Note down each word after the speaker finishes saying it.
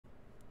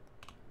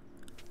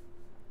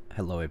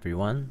Hello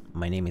everyone,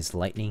 my name is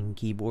Lightning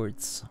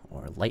Keyboards,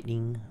 or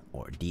Lightning,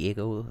 or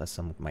Diego as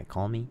some might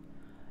call me,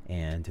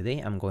 and today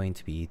I'm going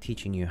to be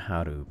teaching you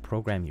how to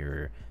program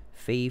your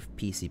Fave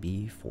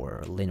PCB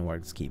for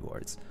Linworks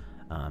keyboards.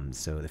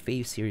 So the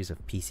Fave series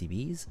of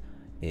PCBs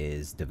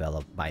is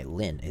developed by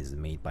Lin, is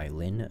made by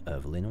Lin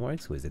of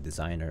Linworks, who is the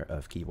designer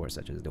of keyboards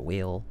such as the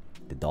Whale,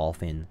 the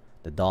Dolphin,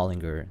 the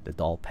Dollinger, the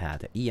Dollpad,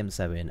 the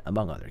EM7,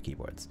 among other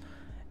keyboards.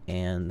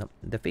 And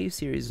the Fave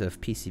series of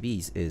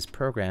PCBs is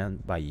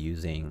programmed by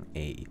using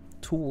a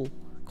tool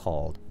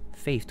called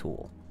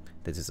FaveTool.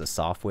 This is a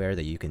software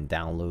that you can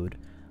download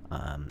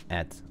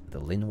at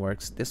the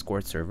Linworks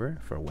Discord server,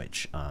 for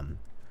which,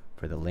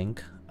 for the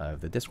link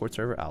of the Discord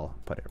server, I'll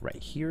put it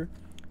right here.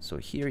 So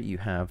here you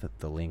have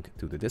the link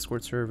to the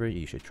Discord server.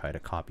 You should try to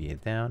copy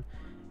it down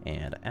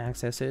and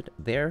access it.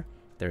 There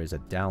is a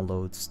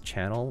downloads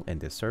channel in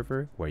this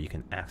server where you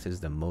can access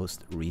the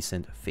most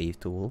recent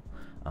FaveTool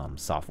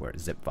software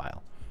zip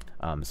file.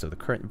 So the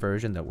current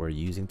version that we're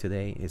using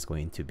today is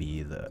going to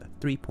be the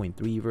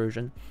 3.3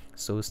 version.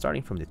 So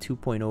starting from the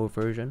 2.0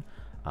 version,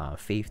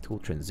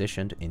 FaveTool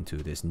transitioned into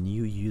this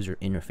new user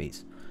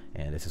interface,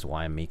 and this is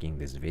why I'm making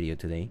this video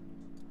today.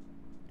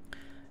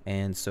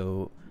 And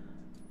so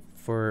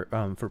for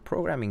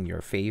programming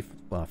your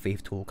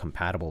FaveTool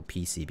compatible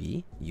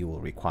PCB, you will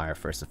require,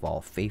 first of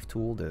all,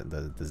 FaveTool,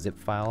 the zip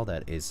file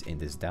that is in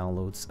this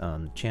downloads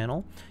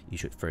channel. You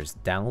should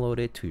first download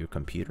it to your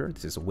computer.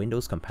 This is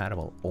Windows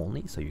compatible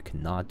only, so you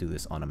cannot do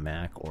this on a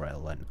Mac or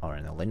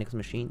on a Linux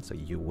machine, so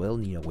you will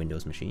need a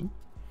Windows machine.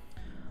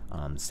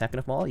 Second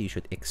of all, you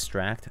should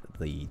extract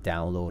the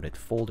downloaded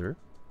folder,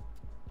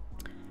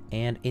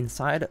 and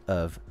inside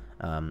of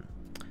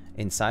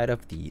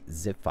the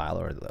zip file,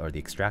 or the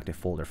extracted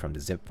folder from the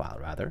zip file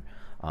rather,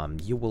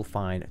 you will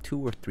find 2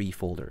 or 3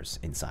 folders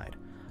inside.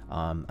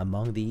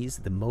 Among these,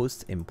 the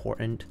most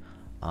important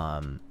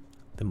 2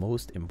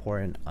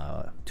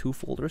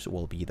 folders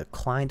will be the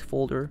client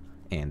folder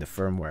and the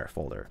firmware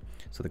folder.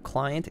 So the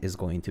client is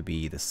going to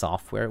be the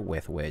software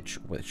which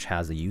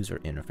has a user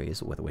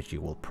interface with which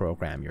you will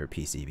program your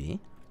PCB,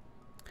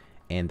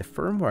 and the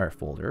firmware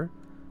folder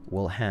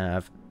will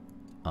have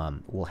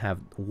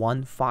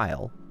one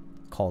file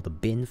called the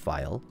bin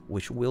file,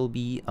 which will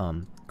be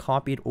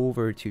copied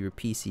over to your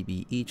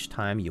PCB each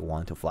time you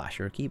want to flash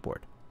your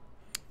keyboard.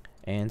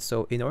 And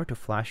so in order to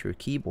flash your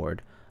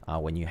keyboard,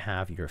 when you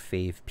have your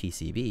Fave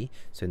PCB,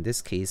 so in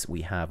this case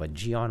we have a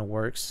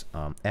GeonWorks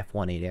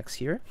F18X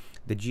here.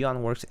 The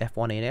GeonWorks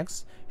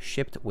F18X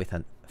shipped with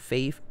a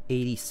Fave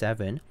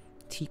 87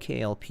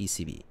 TKL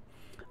PCB.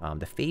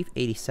 The Fave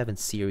 87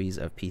 series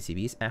of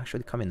PCBs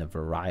actually come in a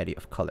variety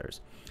of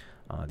colors.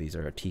 These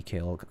are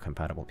TKL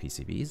compatible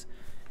PCBs,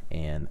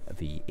 and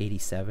the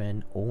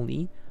 87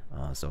 only,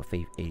 so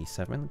Fave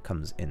 87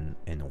 comes in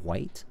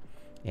white,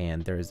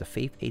 and there is the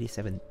Fave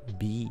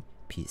 87B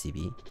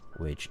PCB,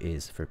 which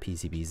is for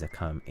PCBs that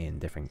come in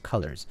different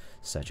colors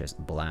such as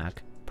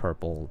black,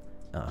 purple,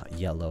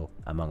 yellow,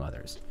 among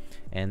others.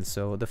 And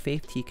so the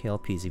Fave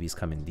TKL PCBs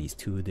come in these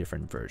 2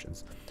 different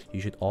versions.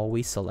 You should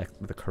always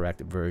select the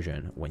correct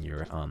version when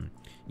you're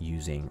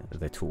using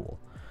the tool.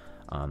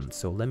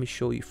 So let me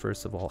show you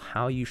first of all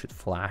how you should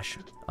flash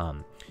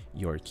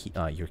your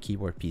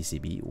keyboard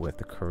PCB with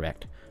the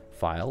correct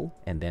file,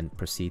 and then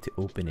proceed to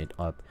open it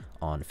up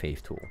on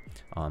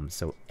FaveTool.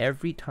 So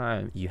every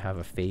time you have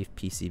a Fave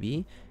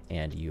PCB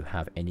and you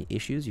have any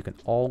issues, you can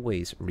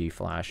always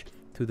reflash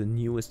to the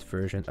newest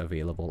version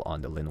available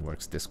on the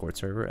Linworks Discord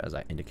server, as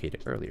I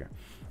indicated earlier.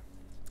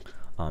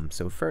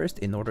 So first,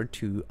 in order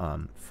to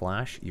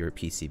flash your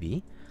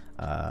PCB,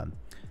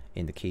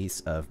 in the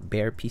case of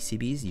bare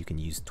PCBs, you can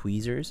use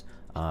tweezers,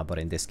 but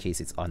in this case,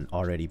 it's an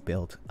already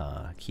built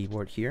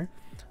keyboard here.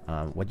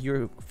 What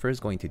you're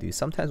first going to do,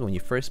 sometimes when you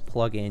first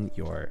plug in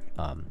your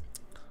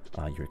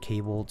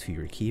cable to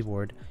your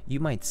keyboard, you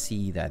might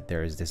see that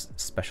there is this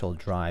special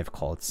drive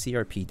called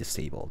CRP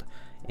disabled,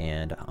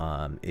 and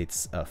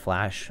it's a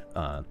flash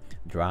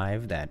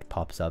drive that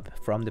pops up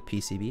from the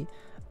PCB.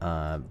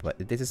 But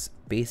this is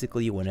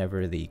basically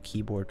whenever the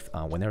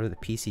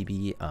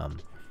PCB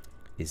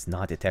is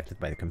not detected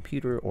by the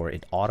computer, or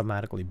it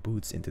automatically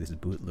boots into this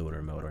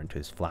bootloader mode or into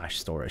this flash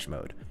storage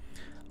mode.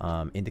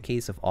 In the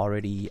case of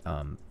already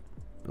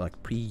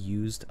like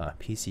pre-used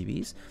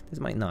PCBs, this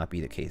might not be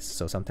the case.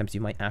 So sometimes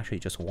you might actually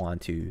just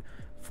want to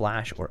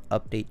flash or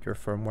update your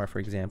firmware, for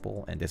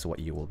example, and this is what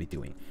you will be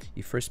doing.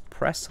 You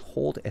first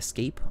hold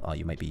escape.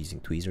 You might be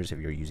using tweezers if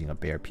you're using a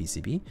bare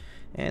PCB,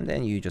 and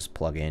then you just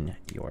plug in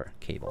your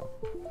cable.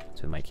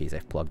 So in my case,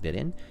 I've plugged it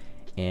in,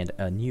 and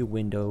a new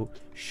window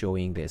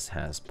showing this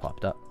has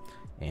popped up,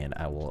 and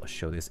I will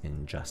show this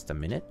in just a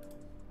minute.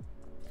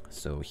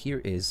 So here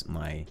is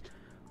my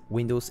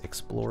Windows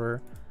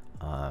Explorer,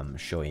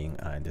 showing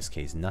in this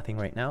case nothing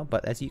right now,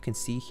 but as you can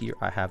see here,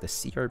 I have the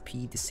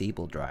CRP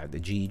disabled drive, the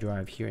G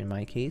drive here in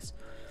my case,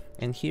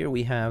 and here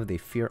we have the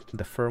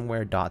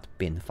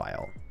firmware.bin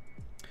file.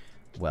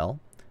 Well,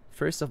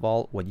 first of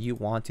all, what you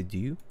want to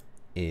do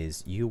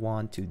is you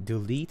want to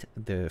delete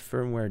the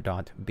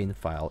firmware.bin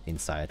file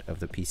inside of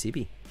the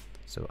PCB.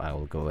 So I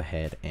will go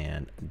ahead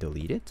and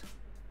delete it,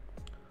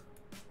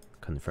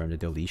 confirm the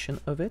deletion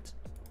of it.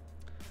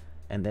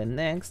 And then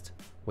next,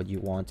 what you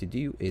want to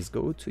do is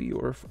go to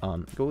your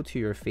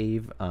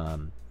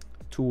Fave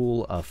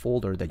tool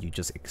folder that you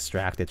just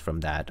extracted from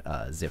that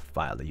zip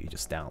file that you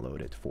just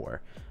downloaded for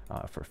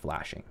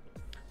flashing.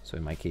 So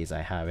in my case,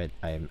 I have it.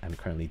 I'm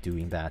currently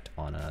doing that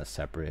on a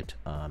separate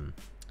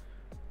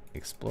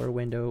Explorer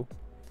window,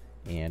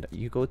 and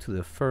you go to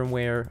the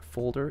firmware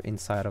folder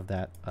inside of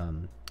that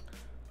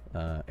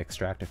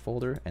extracted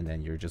folder, and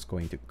then you're just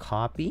going to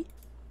copy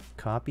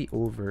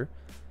over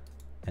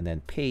and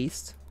then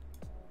paste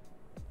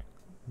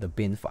the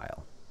bin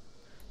file.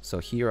 So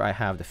here I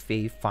have the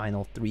Fave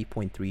final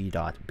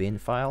 3.3.bin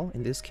file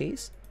in this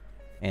case,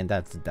 and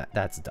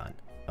that's done.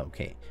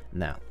 Okay,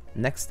 now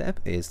next step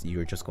is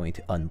you're just going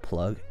to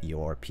unplug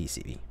your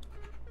PCB.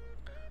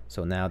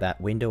 So now that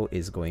window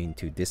is going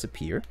to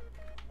disappear,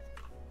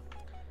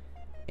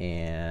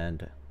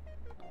 and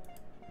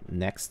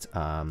next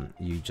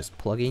you just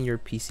plug in your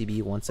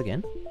PCB once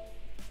again,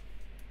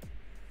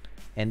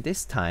 and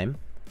this time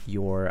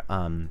your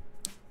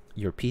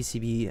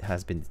PCB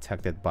has been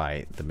detected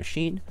by the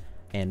machine,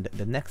 and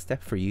the next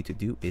step for you to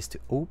do is to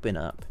open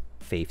up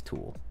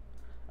FaveTool.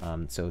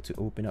 So to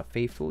open up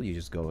FaveTool, you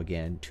just go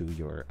again to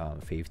your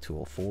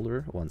FaveTool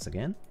folder once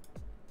again,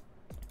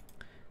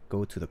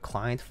 go to the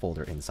client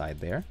folder inside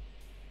there,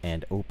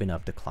 and open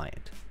up the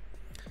client.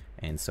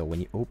 And so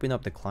when you open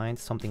up the client,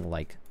 something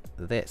like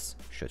this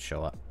should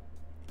show up.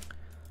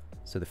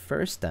 So the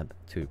first step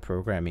to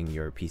configuring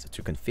your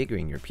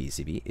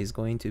PCB is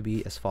going to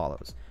be as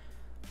follows.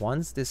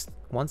 Once this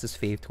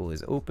FaveTool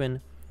is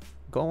open,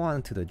 go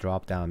on to the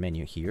drop-down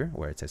menu here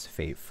where it says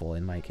Fave Full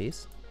in my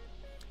case.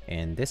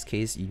 In this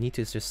case, you need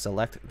to just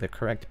select the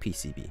correct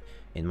PCB.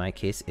 In my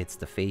case, it's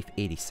the Fave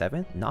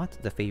 87, not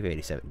the Fave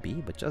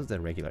 87B, but just the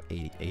regular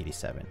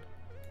 87.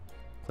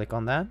 Click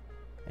on that,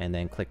 and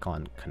then click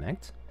on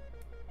Connect.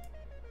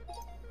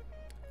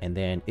 And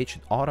then it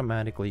should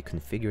automatically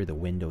configure the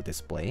window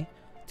display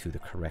to the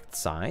correct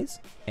size.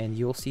 And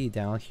you'll see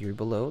down here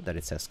below that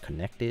it says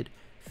Connected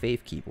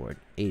Fave Keyboard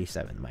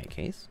 87 in my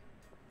case.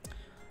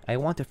 I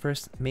want to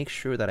first make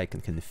sure that I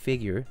can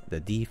configure the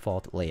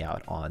default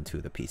layout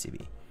onto the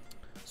PCB.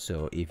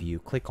 So if you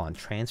click on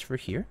Transfer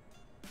here,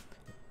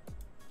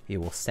 it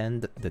will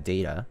send the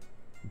data,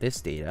 this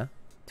data,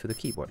 to the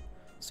keyboard.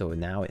 So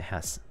now it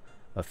has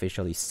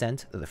officially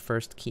sent the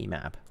first key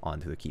map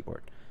onto the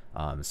keyboard.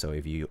 So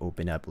if you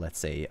open up, let's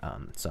say,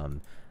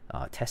 some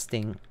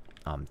testing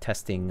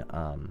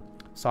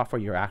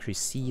software, you actually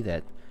see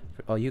that,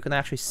 you can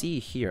actually see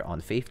here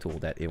on FaveTool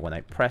that when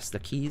I press the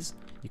keys,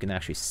 you can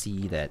actually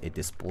see that it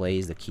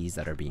displays the keys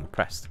that are being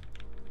pressed.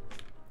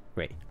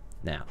 Great.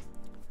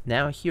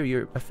 Now here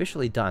you're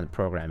officially done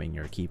programming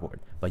your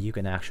keyboard, but you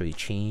can actually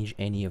change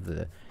any of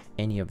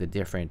the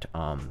different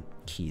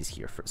keys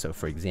here. So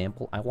for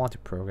example, I want to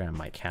program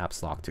my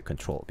caps lock to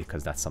control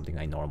because that's something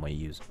I normally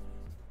use.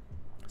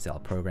 So I'll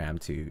program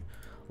to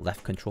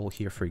left control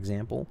here, for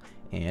example,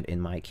 and in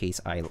my case,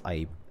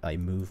 I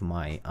move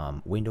my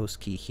Windows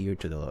key here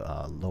to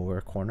the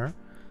lower corner.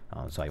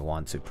 So I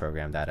want to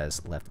program that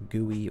as left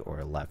GUI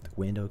or left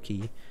window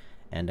key.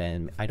 And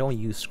then I don't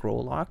use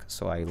scroll lock,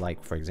 so I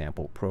like, for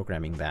example,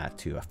 programming that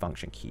to a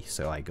function key.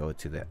 So I go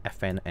to the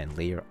FN and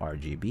layer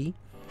RGB,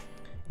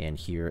 and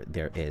here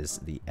there is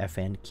the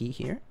FN key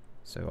here.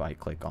 So I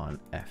click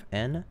on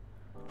FN,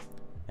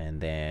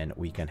 and then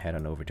we can head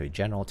on over to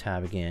General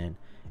tab again.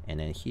 And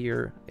then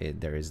here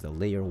there is the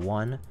layer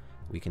 1.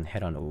 We can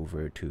head on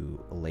over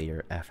to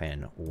layer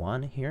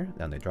FN1 here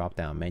on the drop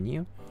down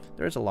menu.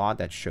 There's a lot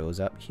that shows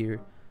up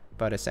here,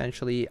 but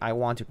essentially I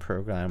want to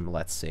program,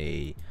 let's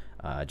say,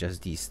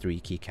 just these 3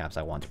 keycaps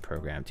I want to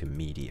program to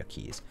media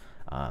keys.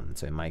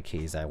 So in my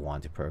case, I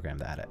want to program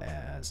that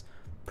as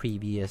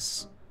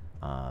previous,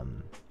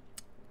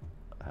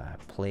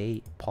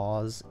 play,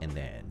 pause, and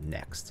then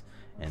next.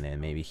 And then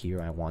maybe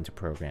here I want to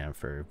program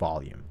for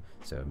volume.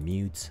 So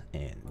mute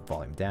and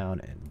volume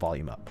down and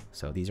volume up.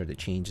 So these are the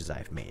changes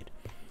I've made.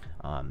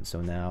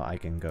 So now I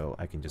can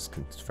just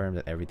confirm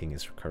that everything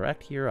is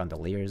correct here on the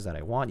layers that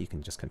I want. You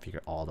can just configure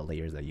all the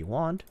layers that you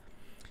want.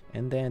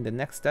 And then the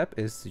next step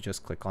is to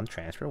just click on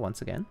Transfer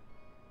once again.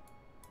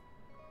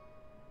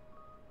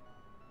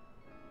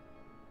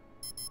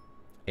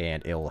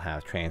 And it will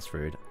have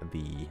transferred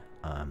the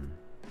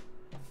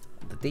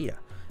data.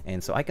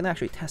 And so I can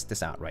actually test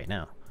this out right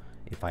now.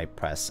 If I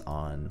press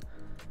on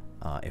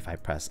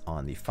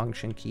the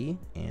function key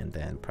and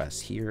then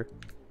press here,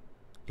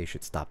 it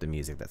should stop the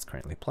music that's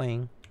currently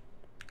playing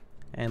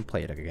and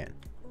play it again.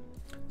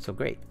 So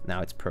great,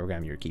 now it's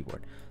programmed your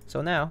keyboard.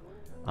 So now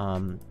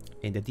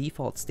in the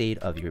default state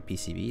of your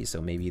PCB,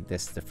 so maybe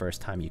this is the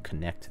first time you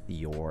connect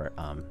your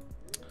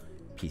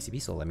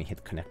PCB, so let me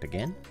hit connect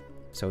again.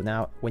 So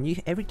now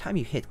every time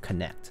you hit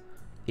connect,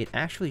 it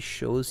actually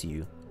shows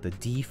you the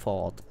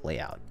default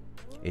layout.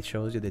 It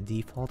shows you the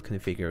default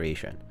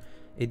configuration.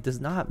 It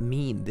does not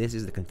mean this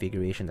is the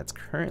configuration that's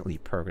currently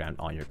programmed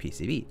on your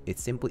PCB. It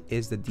simply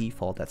is the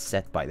default that's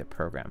set by the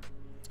program.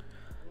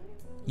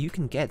 You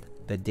can get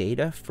the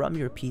data from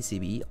your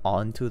PCB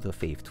onto the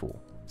FaveTool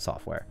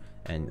software.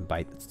 And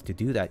to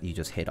do that, you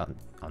just hit on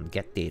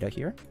get data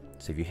here.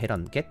 So if you hit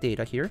on get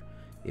data here,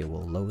 it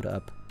will load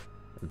up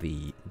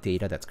the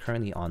data that's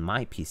currently on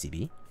my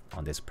PCB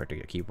on this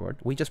particular keyboard.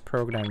 We just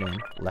programmed in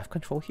left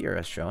control here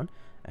as shown,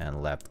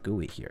 and left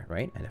GUI here,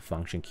 right? And a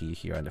function key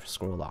here on the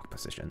scroll lock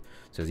position.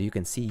 So as you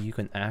can see, you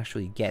can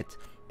actually get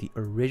the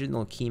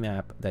original key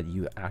map that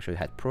you actually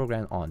had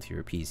programmed onto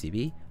your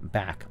PCB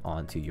back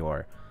onto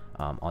your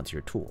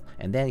tool.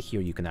 And then here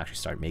you can actually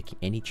start making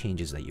any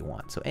changes that you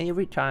want. So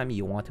every time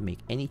you want to make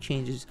any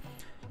changes,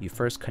 you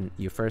first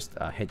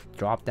hit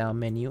drop down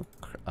menu,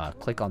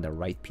 click on the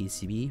right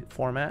PCB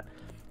format,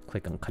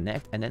 click on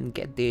connect, and then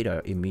get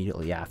data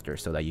immediately after,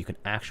 so that you can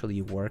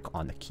actually work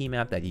on the key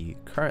map that you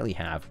currently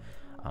have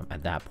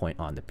at that point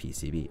on the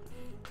PCB.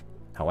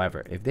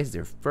 However, if this is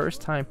your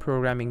first time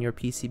programming your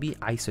PCB,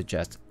 I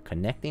suggest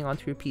connecting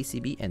onto your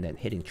PCB and then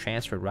hitting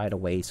transfer right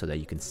away, so that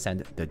you can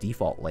send the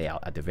default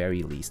layout at the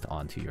very least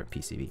onto your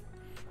PCB.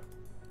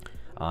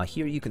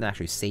 Here you can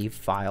actually save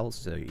files,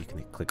 so you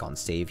can click on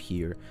save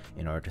here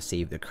in order to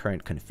save the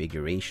current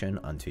configuration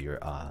onto your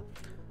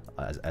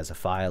as a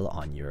file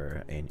on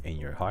your in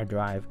your hard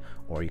drive,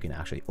 or you can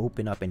actually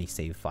open up any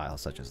save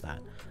files such as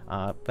that.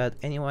 But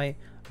anyway,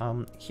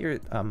 here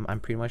I'm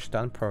pretty much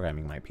done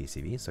programming my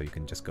PCB, so you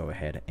can just go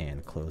ahead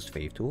and close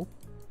FaveTool,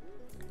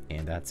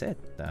 and that's it.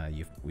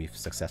 We've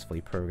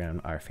successfully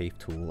programmed our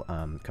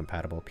FaveTool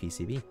compatible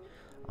PCB.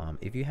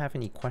 If you have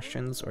any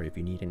questions or if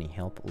you need any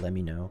help, let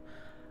me know.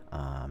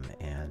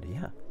 And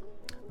yeah,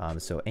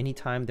 so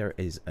anytime there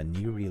is a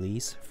new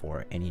release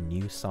for any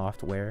new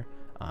software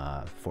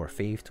for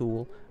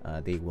FaveTool,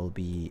 they will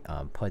be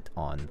put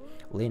on.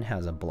 Lin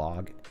has a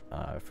blog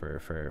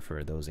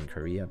for those in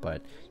Korea,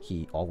 but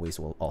he always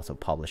will also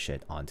publish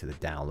it onto the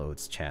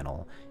downloads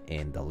channel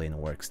in the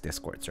Linworks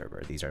Discord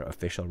server. These are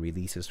official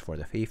releases for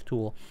the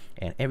FaveTool,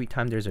 and every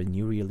time there's a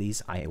new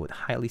release, I would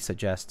highly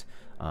suggest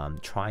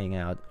trying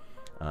out.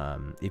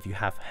 If you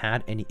have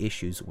had any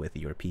issues with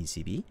your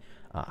PCB,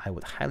 I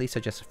would highly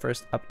suggest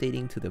first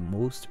updating to the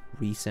most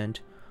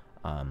recent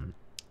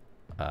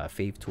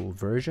FaveTool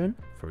version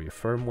for your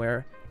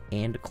firmware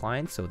and the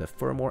client. So the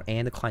firmware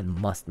and the client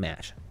must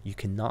match. You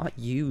cannot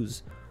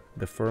use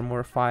the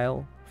firmware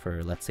file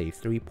for, let's say,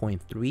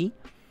 3.3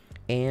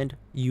 and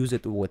use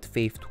it with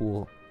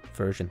FaveTool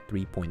version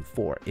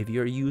 3.4. If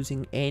you're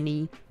using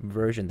any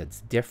version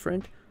that's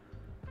different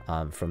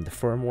from the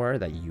firmware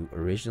that you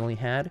originally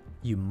had,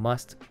 you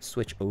must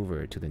switch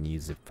over to the new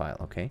zip file.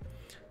 Okay,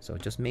 so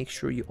just make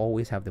sure you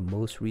always have the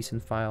most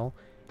recent file,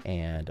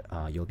 and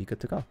you'll be good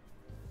to go.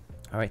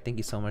 All right, thank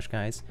you so much,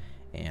 guys,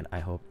 and I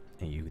hope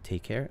you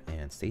take care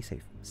and stay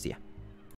safe. See ya.